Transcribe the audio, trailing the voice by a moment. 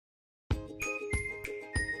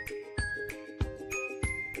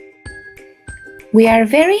We are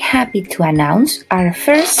very happy to announce our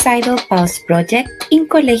first Sidle Pulse project in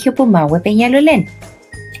Colegio Pumahue, Peñalolén.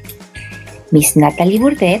 Miss Natalie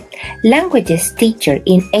Burdett, languages teacher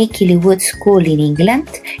in Akeley Wood School in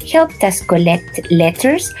England, helped us collect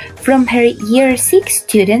letters from her Year 6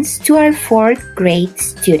 students to our 4th grade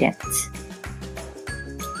students.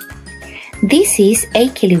 This is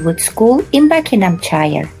Akeley Wood School in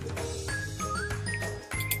Buckinghamshire.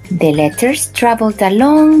 The letters traveled a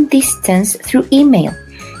long distance through email.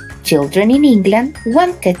 Children in England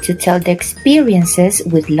wanted to tell their experiences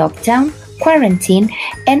with lockdown, quarantine,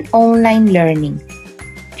 and online learning.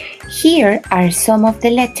 Here are some of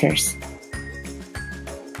the letters.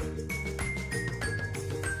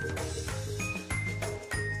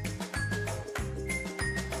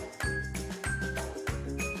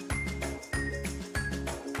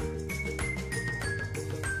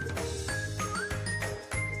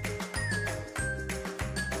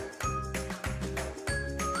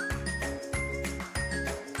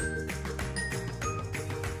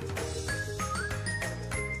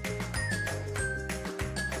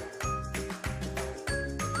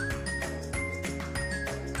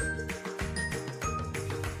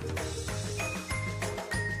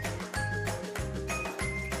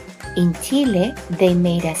 In Chile, they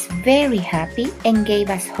made us very happy and gave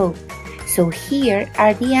us hope. So here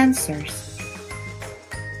are the answers.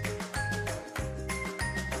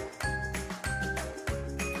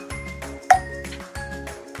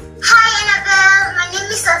 Hi Annabelle, my name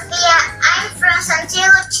is Sofia. I'm from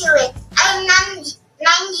Santiago, Chile. I'm 9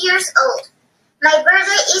 years old. My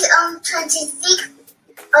birthday is on 26th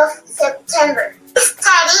of September. I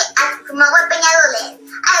study at Pumahue, Peñalolén.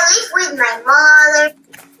 I live with my mother.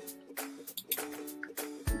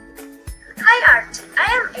 Hi Art, I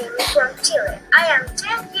am Amy from Chile. I am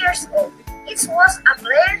 10 years old. It was a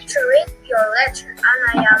pleasure to read your letter and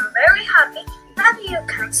I am very happy that you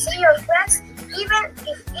can see your friends even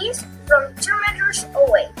if it's from 2 meters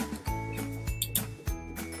away.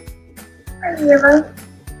 Hi everyone,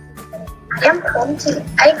 I am from Chile.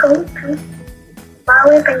 I go to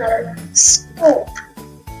Pumahue Peñalolén School.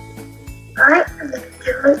 I am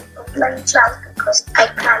enjoying online class because I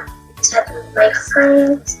can chat with my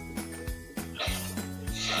friends.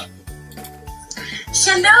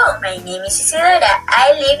 Hello, my name is Isidora.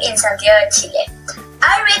 I live in Santiago, Chile.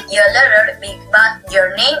 I read your letter, but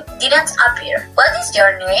your name didn't appear. What is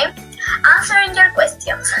your name? Answering your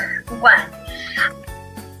questions. 1.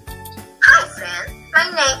 Hi friend, my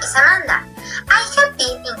name is Amanda. I have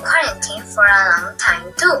been in quarantine for a long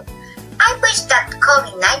time too. I wish that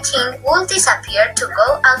COVID-19 would disappear to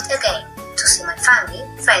go out again, to see my family,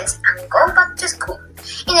 friends, and go back to school.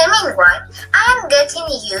 In the meanwhile, I am getting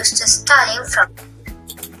used to studying from.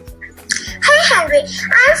 Hi Henry,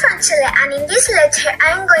 I'm from Chile and in this letter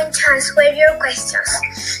I'm going to answer your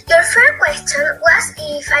questions. Your first question was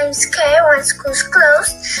if I'm scared when school's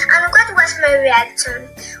closed and what was my reaction.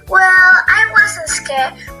 Well, I wasn't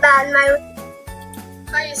scared, but my...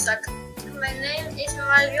 Hi Isaac, my name is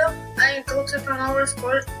Mario. I go to Pumahue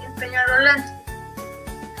School in Peñalolén.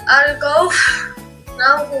 I'll go.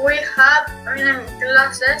 Now we have online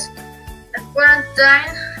classes. The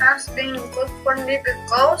quarantine has been good for me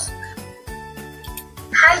because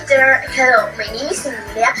Hi there, hello, my name is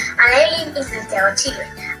Emilia and I live in Santiago, Chile.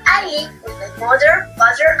 I live with my mother,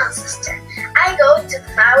 father and sister. I go to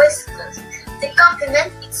Pumahue School. The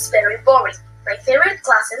compliment is very boring. My favorite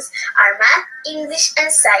classes are math, English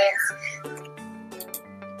and science.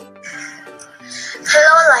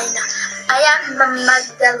 Hello Laina, I am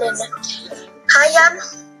Magdalena. I am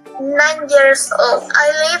 9 years old.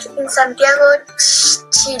 I live in Santiago,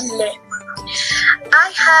 Chile.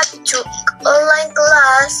 I have took online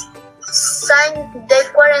class since the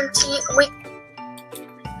quarantine week.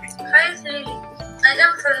 Hi Lily, I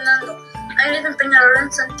am Fernando. I live in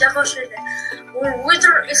Peñalolén, Santiago, Chile. Our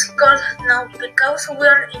weather is cold now because we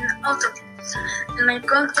are in autumn. In my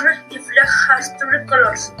country, the flag has 3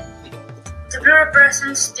 colors. The blue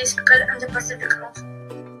represents the sky and the Pacific Ocean.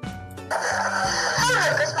 Hi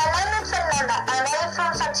Lucas, my name is Fernanda and I am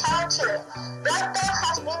from Santiago, Chile. Lockdown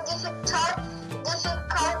has been difficult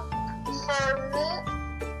for me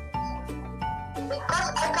because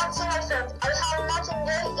I can't see my friends. I have not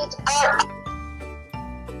enjoyed it all.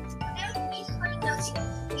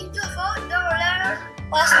 If you thought your letter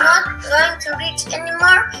was not going to reach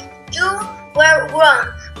anymore, you were wrong.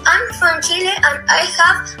 I'm from Chile and I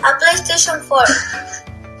have a PlayStation 4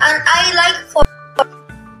 and I like 4.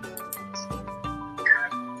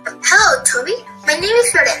 Hello Toby, my name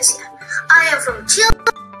is Florencia. I am from Chile.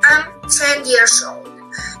 I'm 10 years old.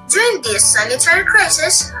 During this sanitary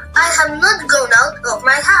crisis, I have not gone out of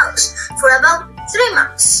my house for about 3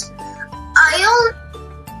 months. I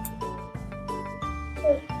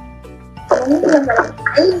only remember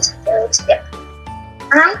I used to be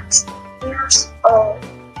 8 years old.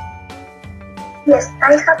 Yes,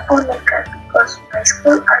 I have only car because my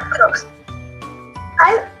school are closed.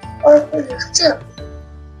 I also used to.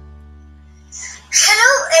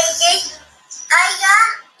 Hello, AJ. I am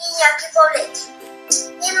Iñaki Poblete.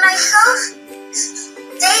 In my house,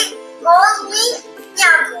 they call me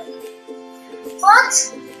Ñaco. But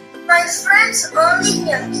my friends only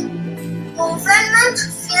Ñaki. Confinement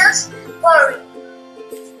feels boring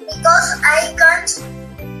because I can't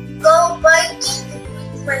go biking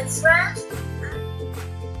with my friends